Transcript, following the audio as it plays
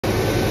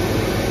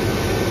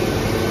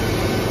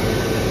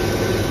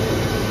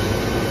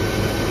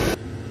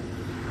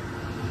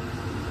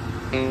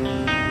Ah,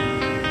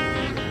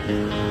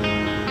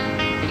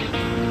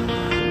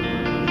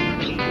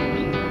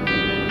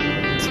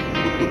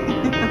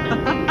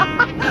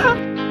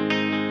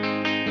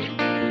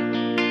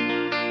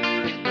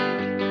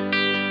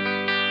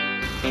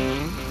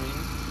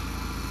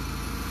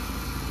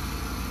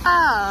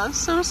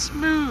 so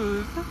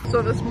smooth.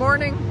 So this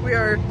morning we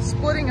are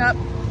splitting up.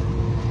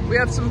 We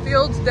have some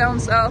fields down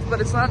south,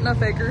 but it's not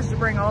enough acres to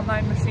bring all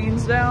 9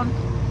 machines down.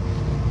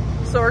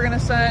 So we're gonna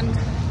send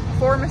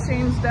 4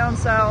 machines down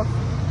south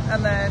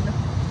and then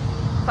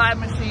 5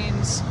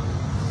 machines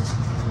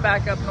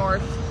back up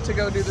north to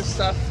go do the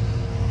stuff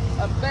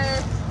up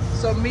there.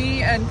 So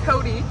me and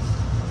Cody,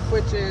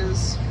 which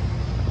is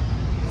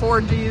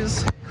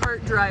 4G's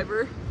cart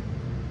driver,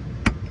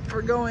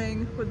 we're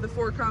going with the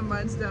 4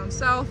 combines down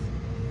south.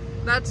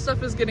 That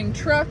stuff is getting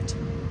trucked.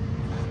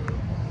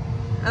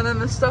 And then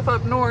the stuff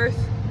up north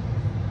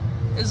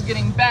is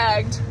getting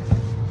bagged.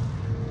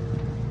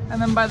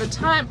 And then by the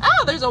time,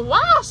 oh, there's a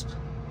wasp!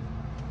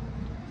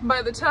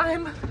 By the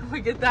time we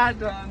get that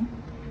done,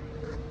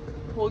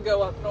 we'll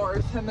go up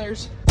north, and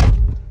there's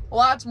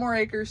lots more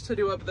acres to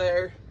do up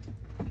there.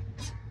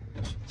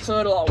 So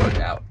it'll all work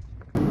out.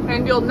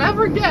 And you'll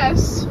never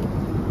guess,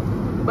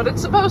 but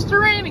it's supposed to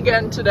rain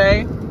again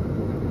today.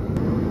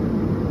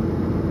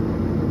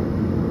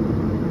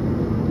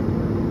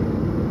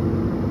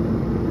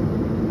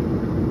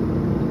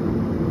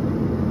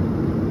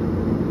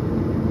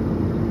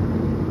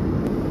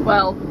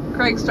 Well,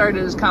 Craig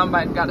started his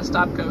combine and got a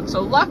stop code.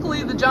 So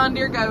luckily the John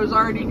Deere guy was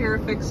already here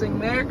fixing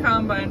their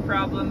combine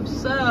problem.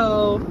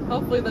 So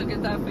hopefully they'll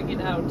get that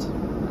figured out.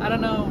 I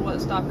don't know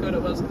what stop code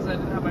it was because I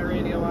didn't have my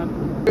radio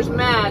on. There's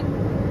Matt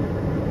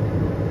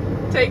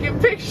taking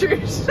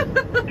pictures.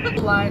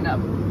 Line up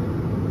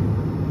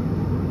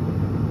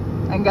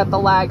and get the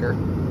lagger.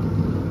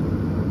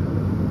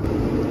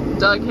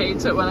 Doug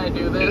hates it when I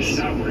do this.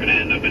 We're gonna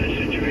end up in a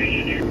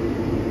situation here.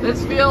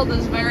 This field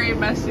is very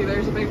messy.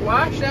 There's a big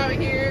washout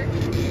here.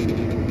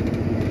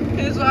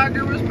 His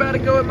auger was about to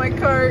go in my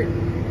cart.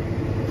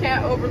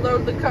 Can't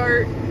overload the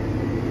cart.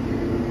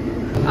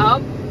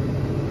 Oh,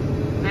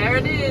 there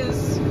it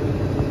is.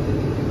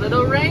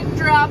 Little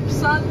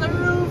raindrops on the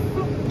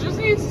roof. Just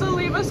needs to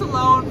leave us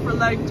alone for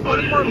like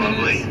 20 more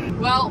minutes.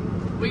 Well,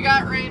 we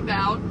got rained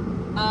out.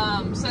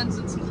 Since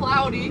it's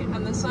cloudy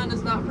and the sun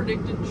is not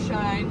predicted to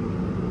shine,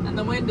 and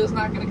the wind is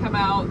not going to come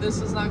out,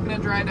 this is not going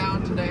to dry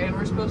down today, and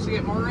we're supposed to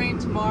get more rain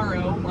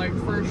tomorrow, like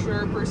for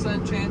sure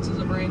 % chances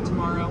of rain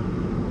tomorrow.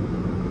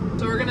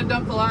 So we're going to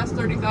dump the last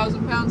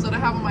 30,000 pounds that I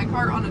have on my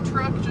cart on a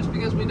truck, just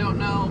because we don't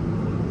know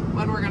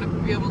when we're going to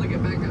be able to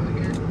get back out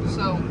here.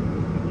 So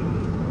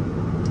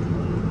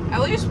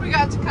at least we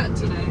got to cut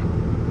today.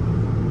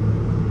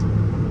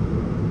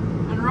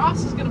 And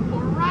Ross is going to pull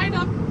right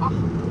up. Oh,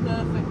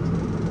 perfect.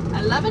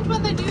 I love it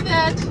when they do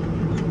that.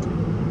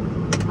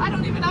 I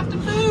don't even have to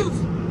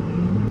move.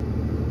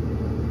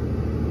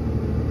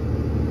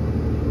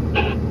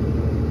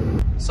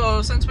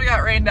 So since we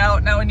got rained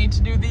out, now we need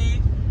to do the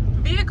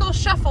vehicle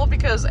shuffle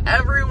because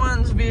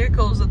everyone's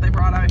vehicles that they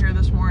brought out here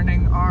this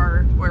morning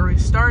are where we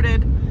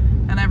started,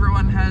 and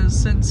everyone has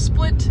since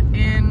split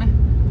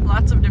in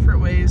lots of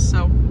different ways.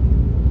 So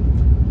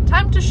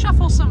time to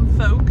shuffle some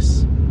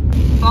folks.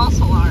 False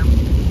alarm.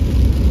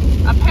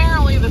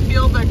 Apparently the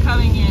field they're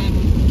cutting in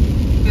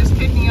is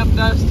kicking up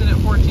dust and at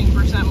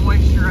 14%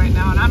 moisture right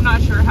now, and I'm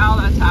not sure how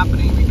that's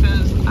happening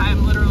because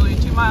I'm literally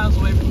 2 miles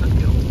away from the field.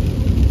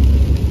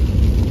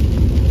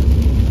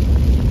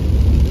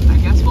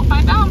 We'll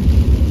find out.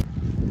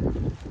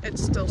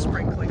 It's still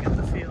sprinkling in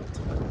the field.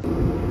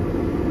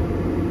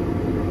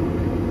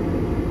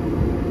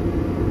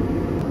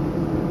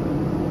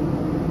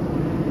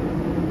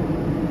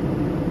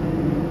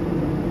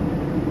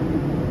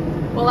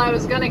 Well, I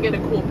was gonna get a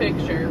cool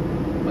picture,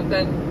 but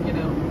then, you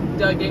know,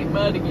 Doug ate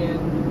mud again.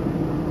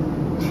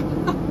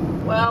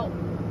 Well,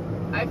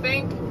 I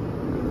think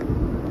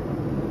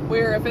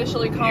we're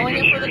officially calling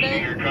it for the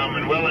day. You're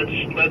coming. Well, let's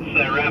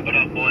wrap it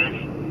up,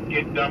 boys.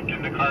 Get dumped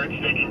in the carts,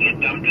 they can get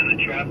dumped in the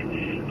truck. I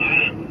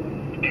am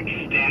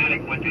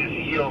ecstatic with this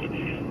yield.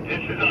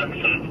 This is on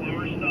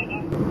sunflower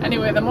stubble.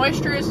 Anyway, the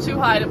moisture is too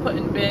high to put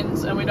in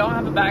bins, and we don't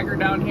have a bagger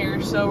down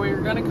here, so we're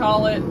gonna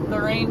call it.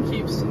 The rain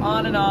keeps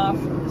on and off,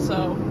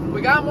 so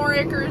we got more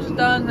acres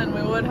done than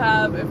we would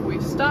have if we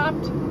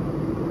stopped,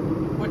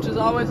 which is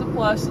always a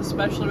plus,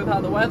 especially with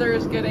how the weather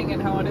is getting and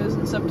how it is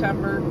in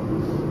September.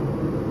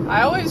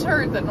 I always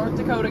heard that North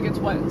Dakota gets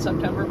wet in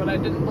September, but I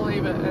didn't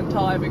believe it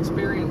until I've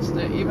experienced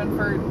it. Even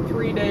for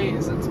 3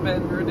 days, it's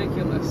been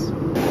ridiculous.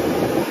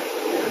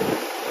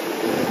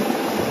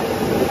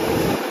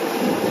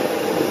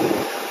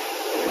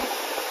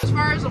 As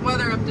far as the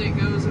weather update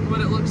goes and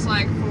what it looks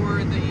like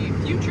for the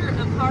future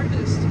of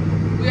harvest,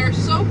 we are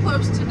so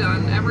close to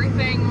done.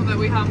 Everything that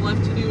we have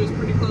left to do is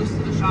pretty close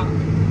to the shop.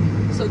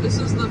 So this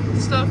is the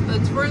stuff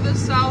that's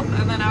furthest south,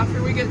 and then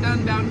after we get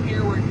done down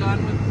here, we're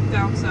done with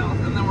down south,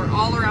 and then we're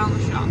all around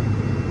the shop.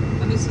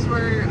 And this is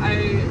where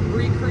I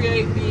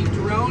recreate the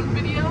drone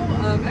video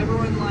of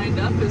everyone lined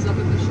up is up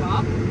at the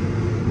shop.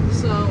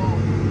 So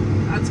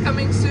that's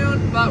coming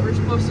soon. but we're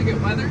supposed to get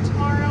weather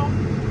tomorrow.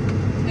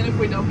 And if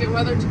we don't get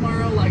weather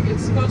tomorrow, like,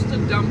 it's supposed to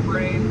dump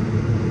rain.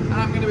 And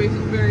I'm gonna be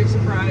very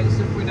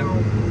surprised if we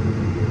don't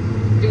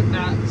get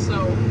that.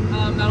 So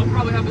that'll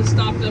probably have us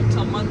stopped up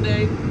till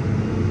Monday.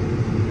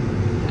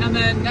 And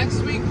then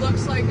next week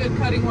looks like good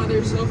cutting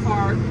weather so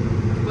far,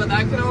 but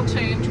that could all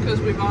change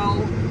because we've all,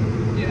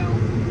 you know,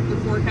 the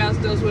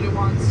forecast does what it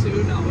wants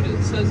to, not what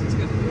it says it's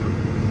gonna do.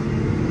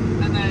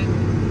 And then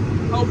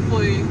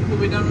hopefully we'll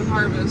be done with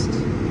harvest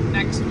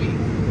next week.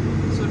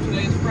 So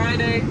today's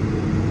Friday,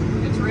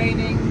 it's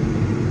raining,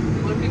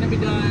 we're looking to be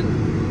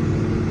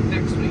done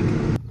next week.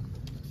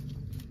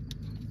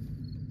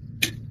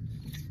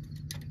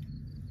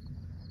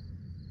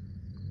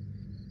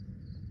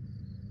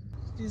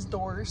 These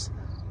doors,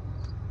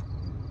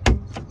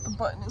 the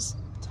button is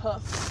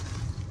tough.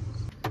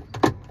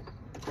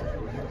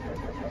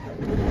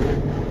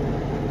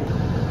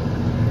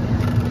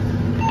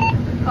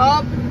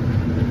 Oh,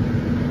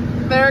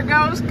 there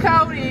goes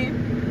Cody,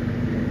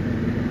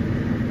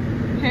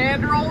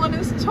 hand rolling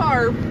his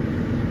tarp.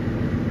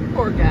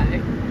 Poor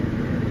guy.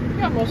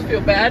 You almost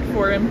feel bad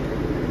for him.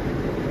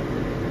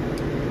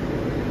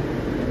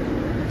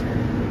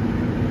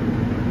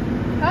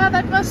 Ah,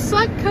 that must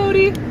suck,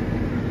 Cody.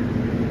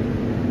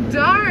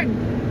 Darn.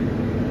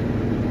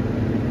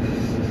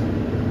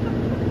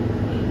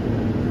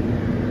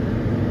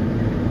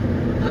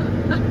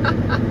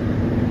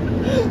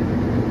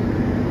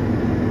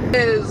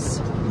 Is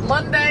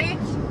Monday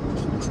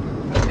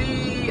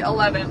the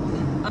 11th.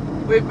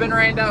 We've been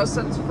rained out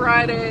since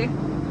Friday,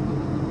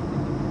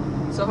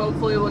 so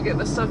hopefully we'll get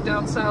the stuff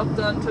down south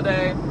done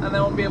today, and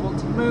then we'll be able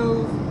to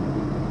move.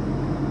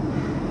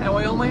 And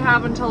we only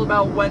have until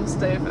about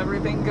Wednesday if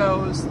everything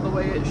goes the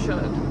way it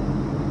should.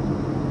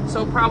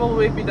 So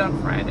probably be done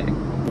Friday.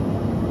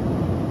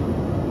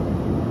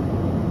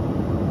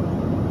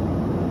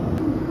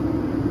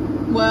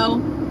 Well,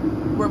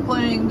 we're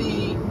playing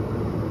the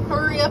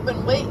hurry up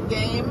and wait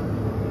game.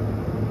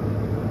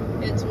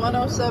 It's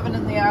 1:07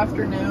 in the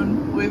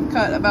afternoon. We've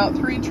cut about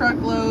 3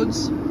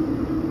 truckloads,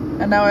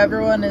 and now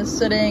everyone is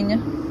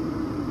sitting,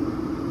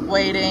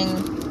 waiting,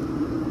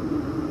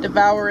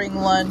 devouring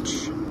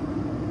lunch,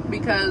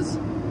 because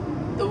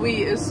the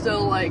wheat is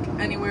still like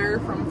anywhere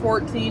from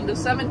 14 to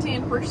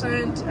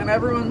 17%, and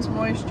everyone's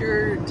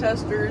moisture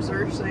testers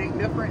are saying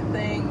different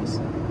things.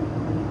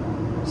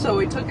 So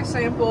we took a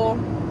sample.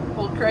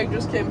 Old Craig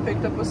just came and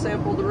picked up a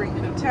sample to bring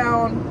into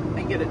town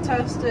and get it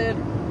tested,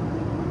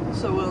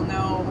 so we'll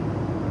know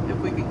if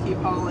we can keep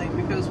hauling,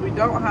 because we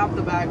don't have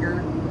the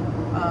bagger.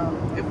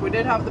 If we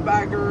did have the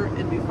bagger,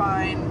 it'd be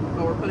fine,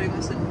 but we're putting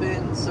this in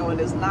bins, so it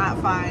is not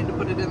fine to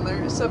put it in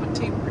there at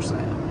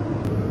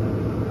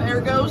 17%.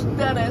 There goes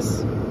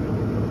Dennis.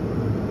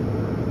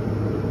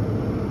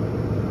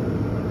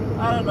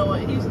 I don't know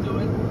what he's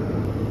doing.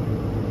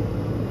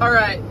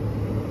 Alright,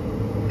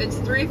 it's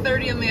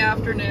 3:30 in the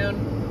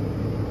afternoon.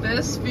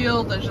 This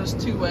field is just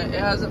too wet. It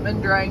hasn't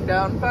been drying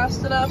down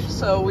fast enough,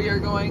 so we are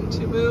going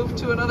to move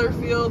to another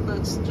field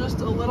that's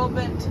just a little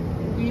bit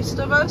east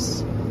of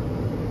us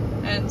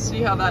and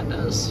see how that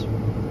does.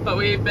 But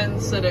we've been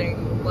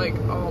sitting like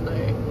all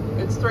day.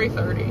 It's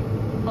 3:30.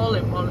 Holy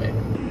moly.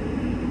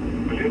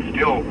 But it's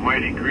still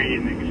mighty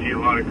green. You can see a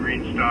lot of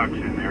green stalks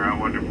in there. I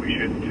wonder if we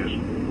shouldn't just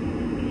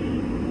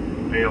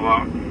bail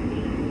out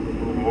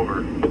and move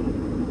over.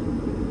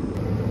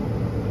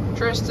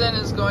 Tristan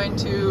is going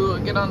to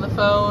get on the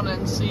phone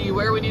and see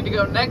where we need to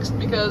go next,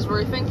 because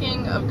we're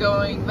thinking of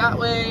going that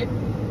way,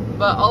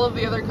 but all of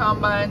the other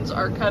combines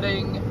are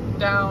cutting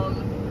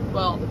down,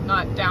 well,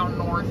 not down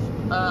north,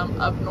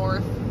 up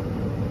north.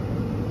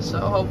 So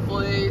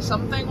hopefully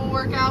something will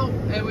work out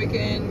and we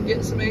can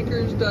get some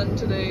acres done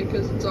today,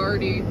 because it's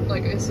already,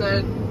 like I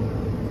said,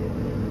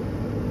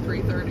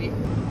 3:30.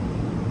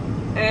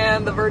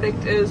 And the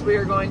verdict is we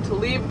are going to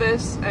leave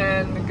this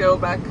and go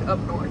back up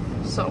north.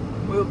 So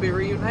we'll be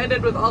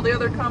reunited with all the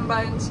other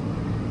combines.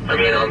 I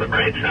mean, on the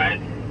bright side,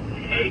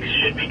 eggs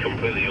should be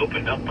completely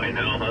opened up by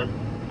now,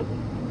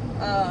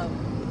 huh?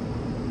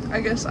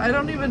 I guess I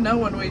don't even know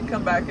when we'd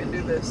come back and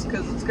do this,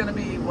 because it's going to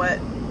be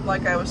wet,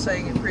 like I was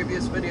saying in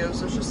previous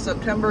videos. It's just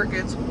September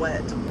gets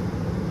wet.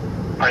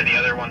 Are the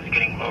other ones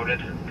getting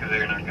loaded? Because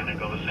they're not going to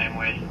go the same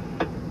way.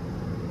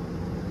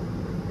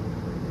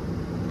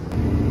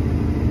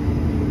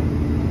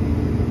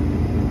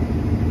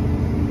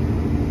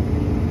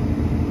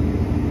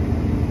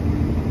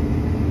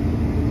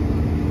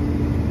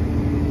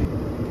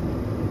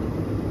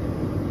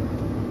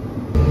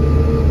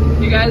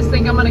 You guys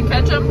think I'm gonna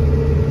catch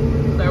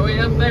them? They're way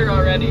up there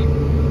already.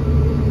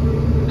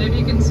 Maybe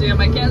you can see them.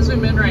 I can't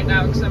zoom in right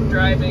now because I'm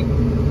driving.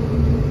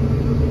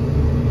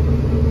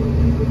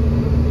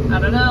 I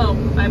don't know.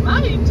 I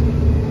might.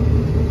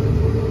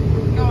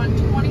 Going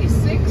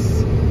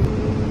 26.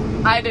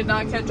 I did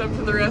not catch up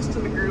to the rest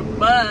of the group,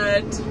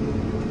 but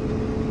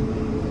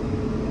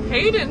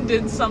Hayden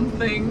did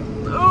something.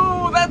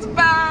 Oh, that's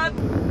bad.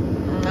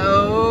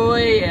 Oh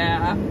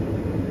yeah.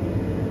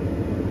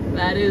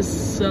 That is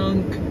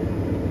sunk.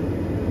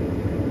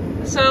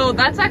 So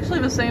that's actually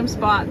the same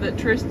spot that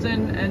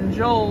Tristan and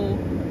Joel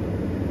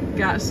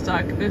got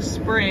stuck this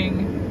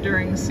spring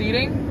during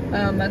seeding.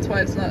 That's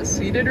why it's not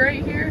seeded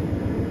right here.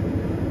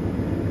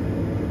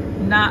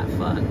 Not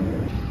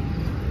fun.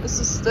 This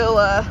is still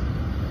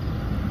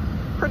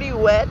pretty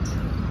wet.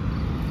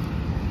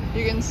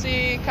 You can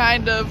see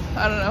kind of,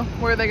 I don't know,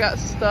 where they got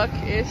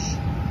stuck-ish.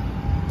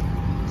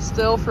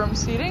 Still from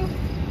seeding.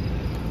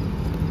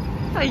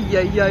 Ay,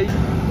 ay, ay.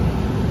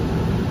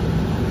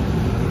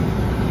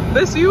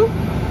 This you?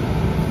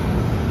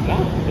 No,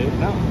 dude,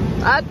 no.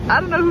 I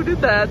don't know who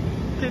did that.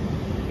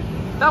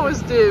 That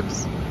was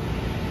Dibs.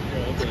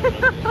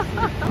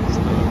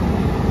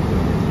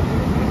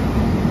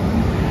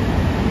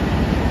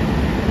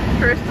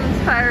 Kristen's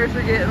tires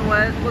are getting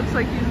wet. Looks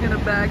like he's gonna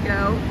back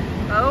out.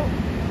 Oh.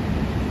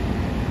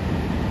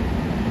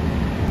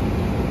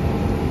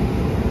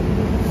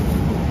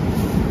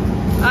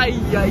 Ay,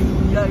 ay,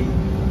 ay.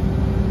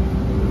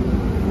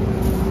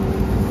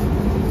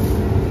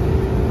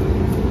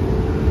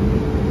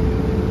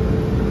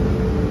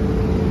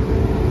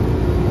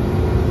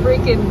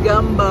 Freaking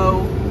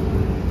gumbo.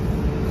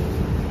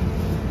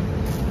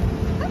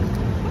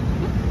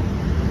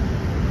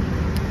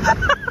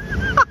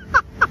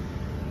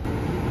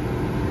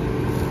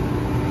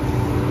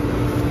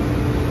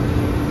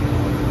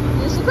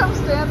 You should come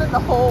stand in the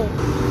hole.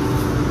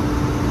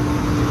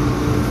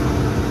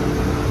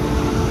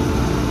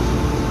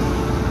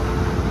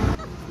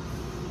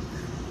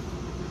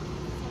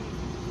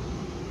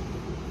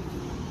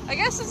 I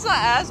guess it's not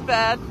as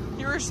bad.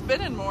 You were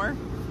spinning more.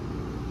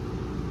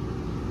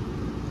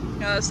 You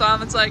know, the song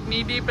that's like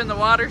knee deep in the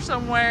water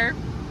somewhere.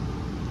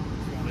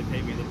 You only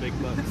pay me the big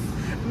bucks.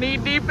 Knee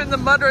deep in the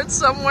mud rut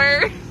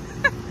somewhere.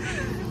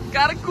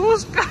 Got a cool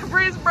sky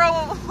breeze,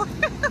 bro.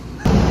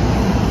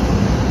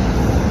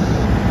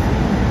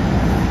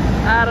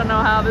 I don't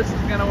know how this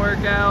is gonna work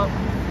out.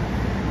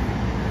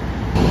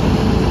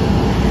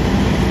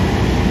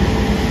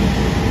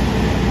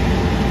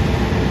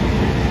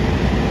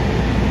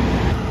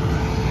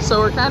 So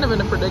we're kind of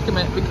in a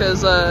predicament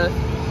because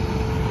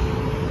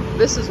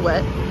this is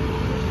wet.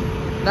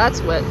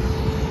 That's wet.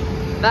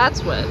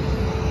 That's wet.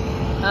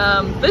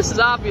 This is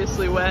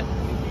obviously wet.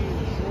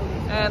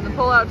 And the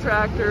pull-out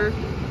tractor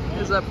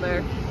is up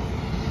there.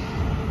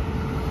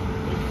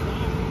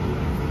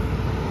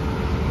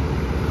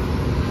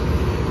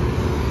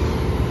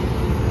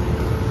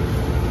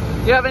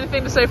 You have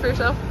anything to say for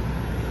yourself?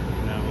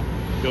 No.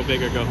 Go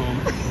big or go home.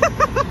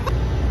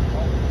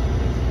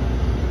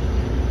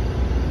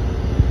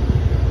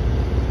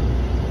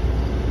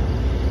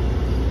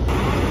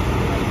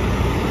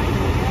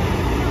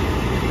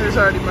 There's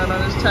already mud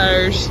on his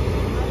tires.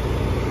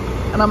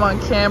 And I'm on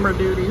camera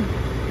duty.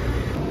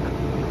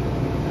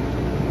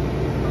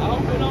 I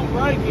hope we don't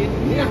break it.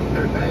 Yeah,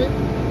 right?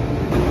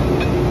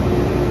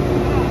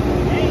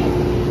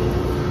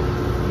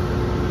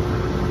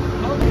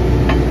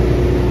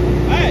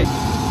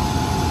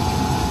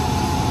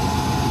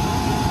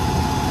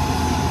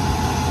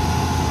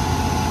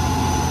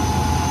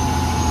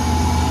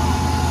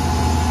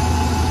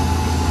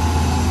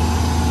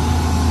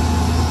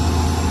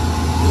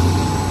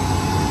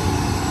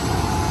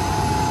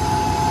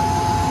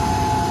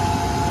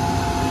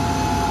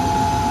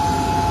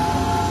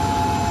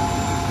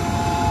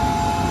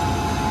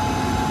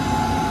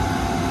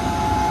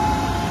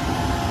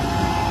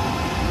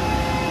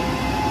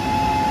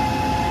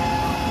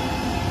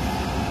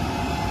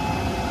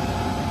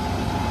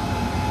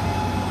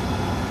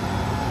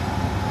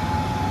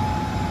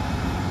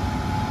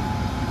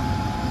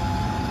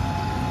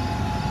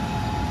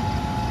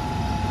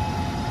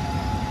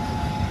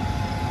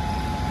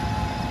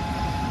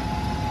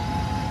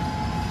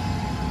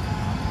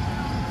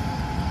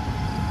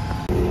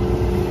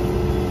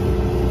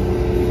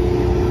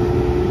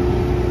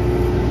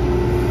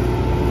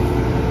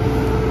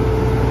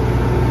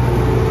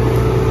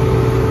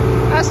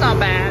 That's not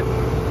bad.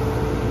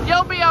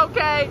 You'll be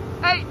okay.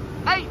 Hey,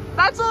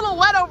 that's a little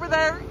wet over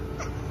there.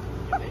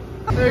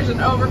 There's an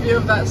overview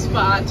of that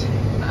spot.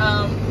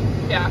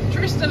 Yeah,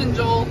 Tristan and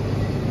Joel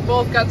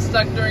both got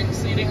stuck during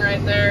seeding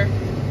right there.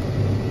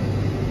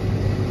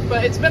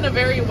 But it's been a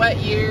very wet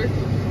year,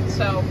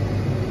 so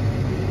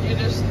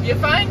you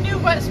find new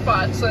wet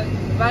spots,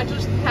 and that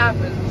just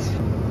happens.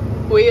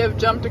 We have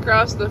jumped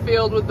across the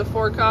field with the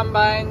 4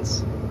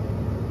 combines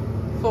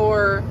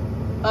for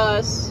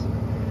us.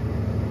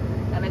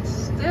 And it's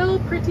still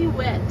pretty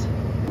wet.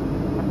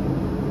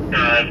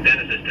 If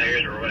Dennis's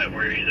tires were wet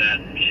where he's at,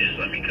 you just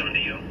let me come to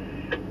you.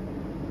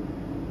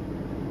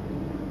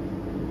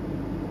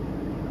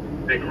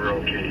 I think we're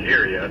okay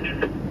here yet.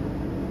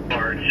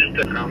 Or just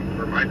to come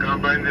for my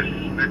combine this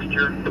next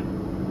year.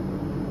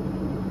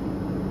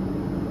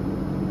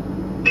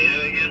 Say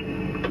that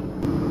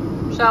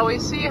again? Shall we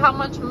see how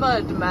much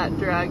mud Matt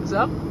drags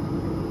up?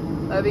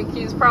 I think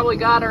he's probably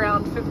got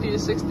around 50 to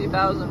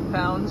 60,000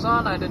 pounds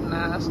on. I didn't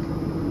ask.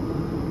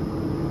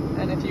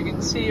 And if you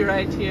can see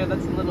right here,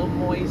 that's a little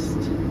moist.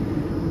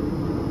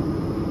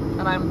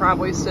 And I'm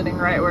probably sitting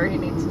right where he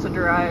needs to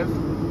drive.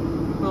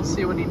 We'll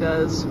see what he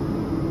does.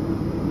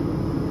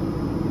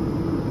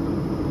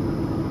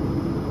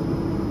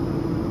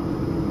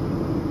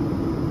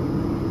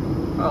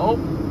 Oh.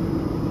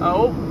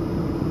 Oh.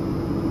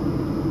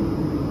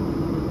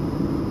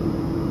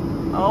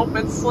 Oh,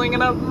 it's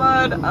slinging up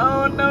mud.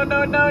 Oh, no,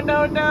 no, no,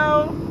 no,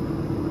 no.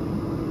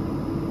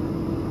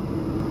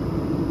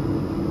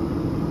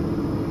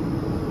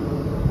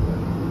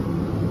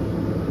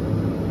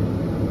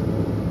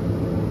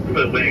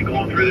 But when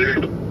going through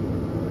there.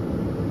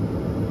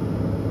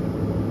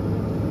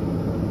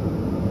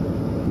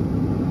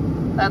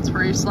 That's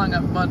where he slung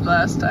up mud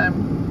last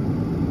time.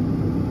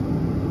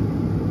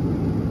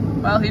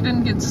 Well, he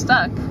didn't get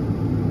stuck.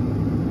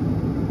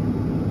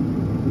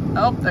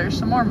 Oh, there's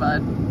some more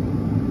mud.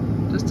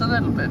 Just a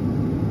little bit.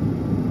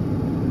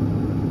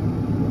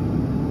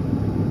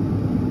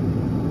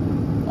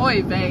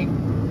 Oy vey.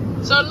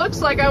 So it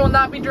looks like I will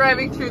not be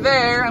driving through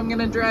there. I'm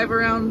gonna drive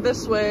around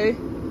this way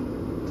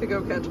to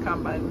go catch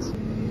combines.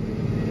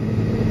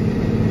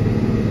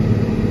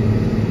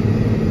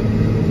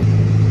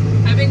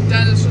 I think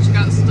Dennis just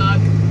got stuck.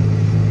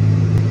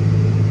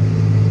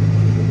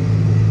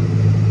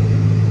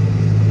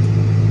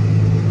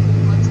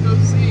 Let's go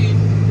see.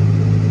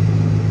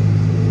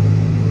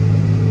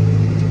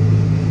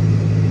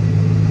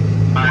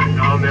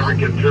 I'll never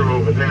get through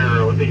over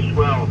there, or at least,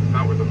 well,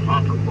 not with a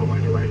hopper full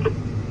anyway.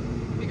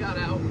 He got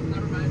out.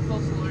 Never mind.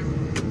 False alarm.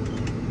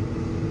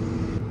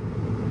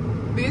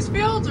 These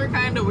fields are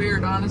kind of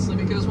weird, honestly,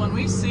 because when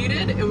we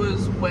seeded, it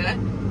was wet.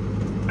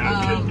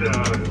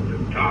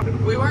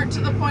 We weren't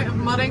to the point of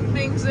mudding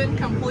things in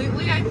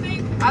completely, I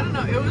think. I don't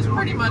know. It was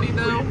pretty muddy,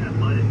 though.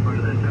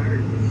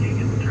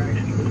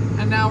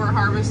 And now we're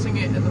harvesting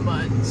it in the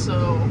mud,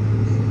 so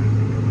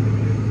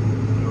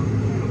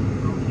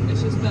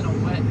it's just been a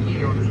wet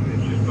year,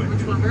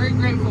 which we're very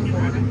grateful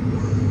for.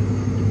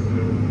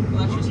 Well,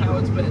 that's just how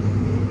it's been.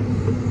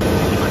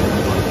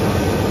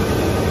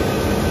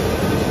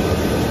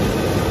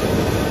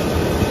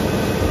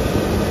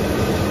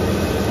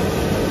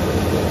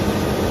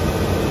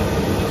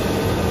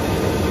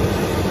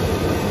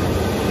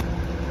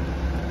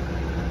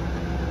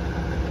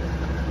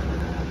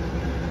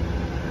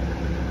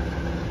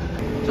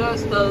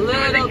 Just a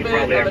little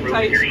bit of a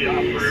tight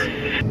squeeze.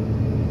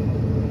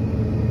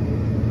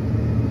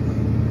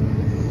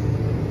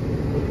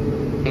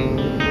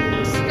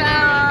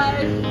 Sky!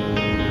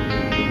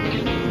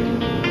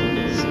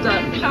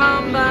 Stuck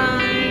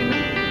combine.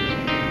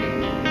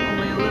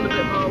 Only a little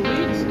bit more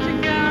weeks to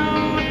go.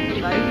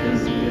 Life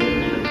is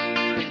good.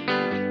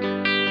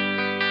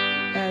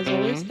 As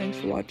always, thanks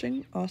for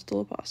watching. Hasta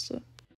la pasta.